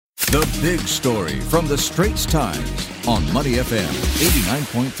The Big Story from the Straits Times on Money FM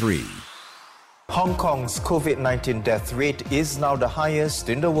 89.3. Hong Kong's COVID-19 death rate is now the highest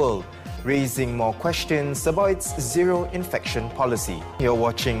in the world, raising more questions about its zero infection policy. You're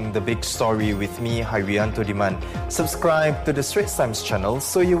watching The Big Story with me, Hairianto Diman. Subscribe to the Straits Times channel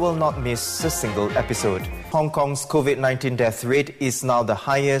so you will not miss a single episode. Hong Kong's COVID-19 death rate is now the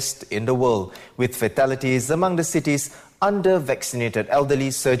highest in the world, with fatalities among the city's under-vaccinated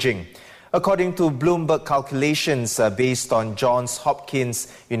elderly surging. According to Bloomberg calculations based on Johns Hopkins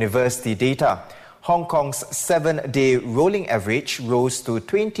University data, Hong Kong's 7-day rolling average rose to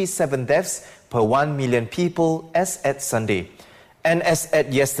 27 deaths per 1 million people as at Sunday. And as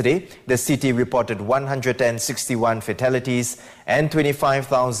at yesterday, the city reported 161 fatalities and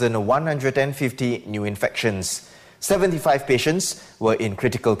 25,150 new infections. 75 patients were in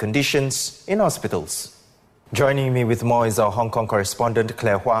critical conditions in hospitals. Joining me with more is our Hong Kong correspondent,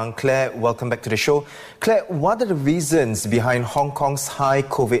 Claire Huang. Claire, welcome back to the show. Claire, what are the reasons behind Hong Kong's high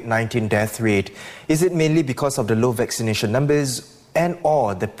COVID-19 death rate? Is it mainly because of the low vaccination numbers and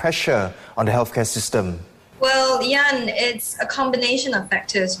or the pressure on the healthcare system? Well, Yan, it's a combination of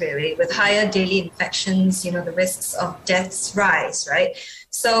factors, really. With higher daily infections, the risks of deaths rise, right?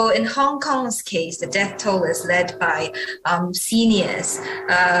 So in Hong Kong's case, the death toll is led by seniors,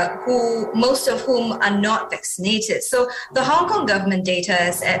 most of whom are not vaccinated. So the Hong Kong government data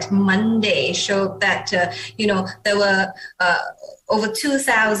as at Monday showed that, there were over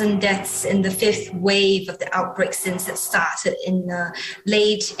 2,000 deaths in the fifth wave of the outbreak since it started in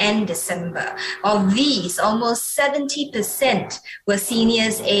late end December. Of these, almost 70% were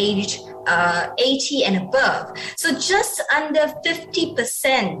seniors aged 80 and above. So just under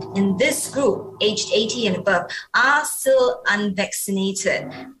 50% in this group, aged 80 and above, are still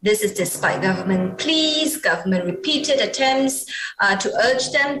unvaccinated. This is despite government pleas, government repeated attempts to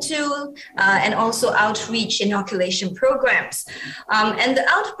urge them to, and also outreach inoculation programs. And the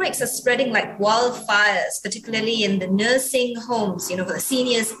outbreaks are spreading like wildfires, particularly in the nursing homes, for the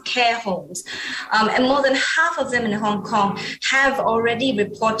seniors' care homes. And more than half of them in Hong Kong have already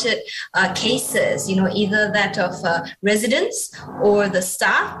reported cases, either that of residents or the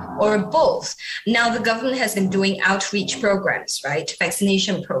staff or both. Now, the government has been doing outreach programs, right,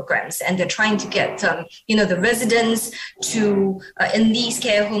 vaccination programs, and they're trying to get, the residents to, in these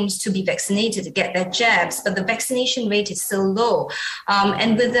care homes to be vaccinated, to get their jabs, but the vaccination rate is still low.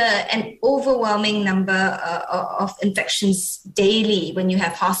 And with an overwhelming number of infections daily, when you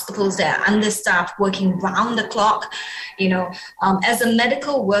have hospitals that are understaffed, working round the clock, as a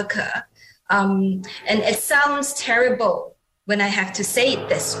medical worker, and it sounds terrible when I have to say it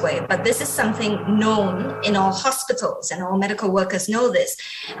this way, but this is something known in all hospitals, and all medical workers know this.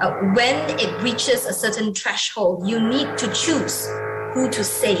 When it reaches a certain threshold, you need to choose who to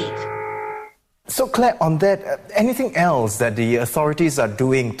save. So Claire, on that, anything else that the authorities are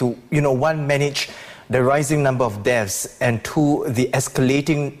doing to, one, manage the rising number of deaths, and two, the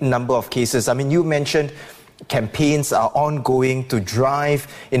escalating number of cases? I mean, you mentioned campaigns are ongoing to drive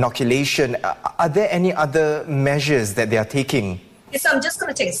inoculation. Are there any other measures that they are taking? So I'm just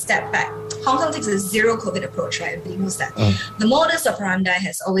going to take a step back. Hong Kong takes a zero COVID approach, right? Everybody knows that. The modus operandi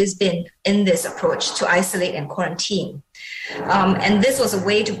has always been in this approach to isolate and quarantine. And this was a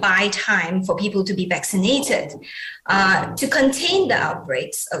way to buy time for people to be vaccinated, to contain the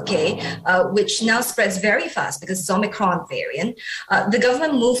outbreaks, which now spreads very fast because it's Omicron variant. The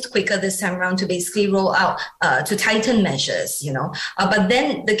government moved quicker this time around to basically roll out, to tighten measures, but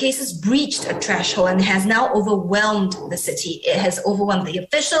then the cases breached a threshold and has now overwhelmed the city. It has overwhelmed the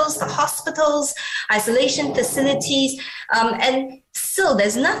officials, the hospitals, isolation facilities, and still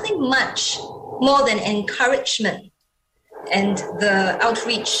there's nothing much more than encouragement and the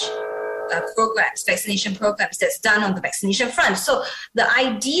outreach programs, vaccination programs that's done on the vaccination front. So the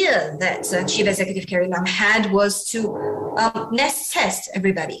idea that Chief Executive Carrie Lam had was to mass test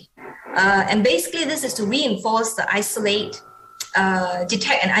everybody. And basically this is to reinforce the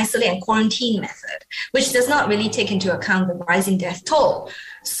detect and isolate and quarantine method, which does not really take into account the rising death toll.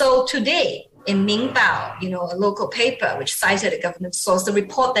 So today, in Mingbao, a local paper which cited a government source, the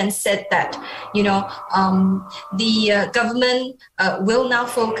report then said that, the government will now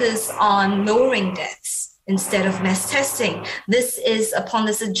focus on lowering deaths instead of mass testing. This is upon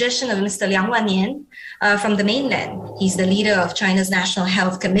the suggestion of Mr. Liang Wannian from the mainland. He's the leader of China's National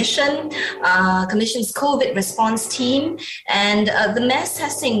Health Commission's COVID response team. And the mass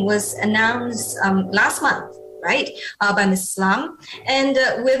testing was announced last month, right, by Ms. Lam. And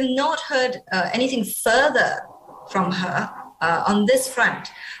we've not heard anything further from her on this front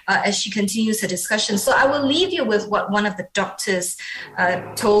as she continues her discussion. So I will leave you with what one of the doctors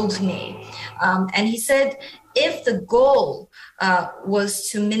told me. And he said, if the goal was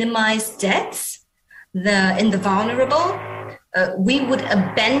to minimize deaths in the vulnerable, we would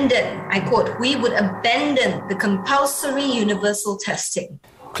abandon, I quote, we would abandon the compulsory universal testing.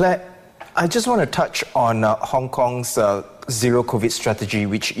 Claire, I just want to touch on Hong Kong's zero COVID strategy,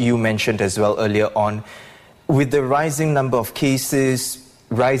 which you mentioned as well earlier on. With the rising number of cases,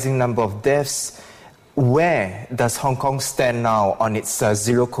 rising number of deaths, where does Hong Kong stand now on its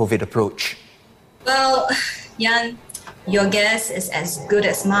zero COVID approach? Well, Yan, your guess is as good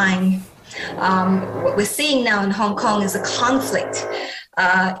as mine. What we're seeing now in Hong Kong is a conflict,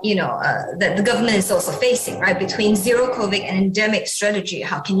 that the government is also facing, right, between zero COVID and endemic strategy.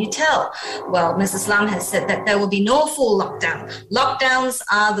 How can you tell? Well, Mrs. Lam has said that there will be no full lockdown. Lockdowns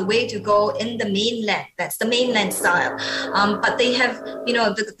are the way to go in the mainland. That's the mainland style. But they have,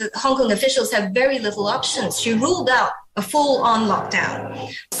 the Hong Kong officials have very little options. She ruled out a full-on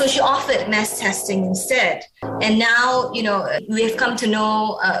lockdown. So she offered mass testing instead. And now, we've come to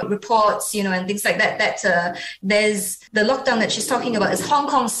know reports, and things like that there's the lockdown that she's talking about is Hong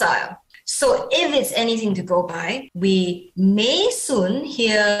Kong style. So if it's anything to go by, we may soon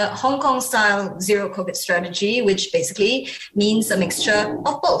hear Hong Kong style zero COVID strategy, which basically means a mixture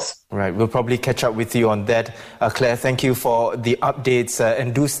of both. Right, we'll probably catch up with you on that. Claire, thank you for the updates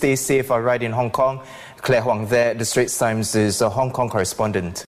and do stay safe right in Hong Kong. Claire Huang there, The Straits Times' Hong Kong correspondent.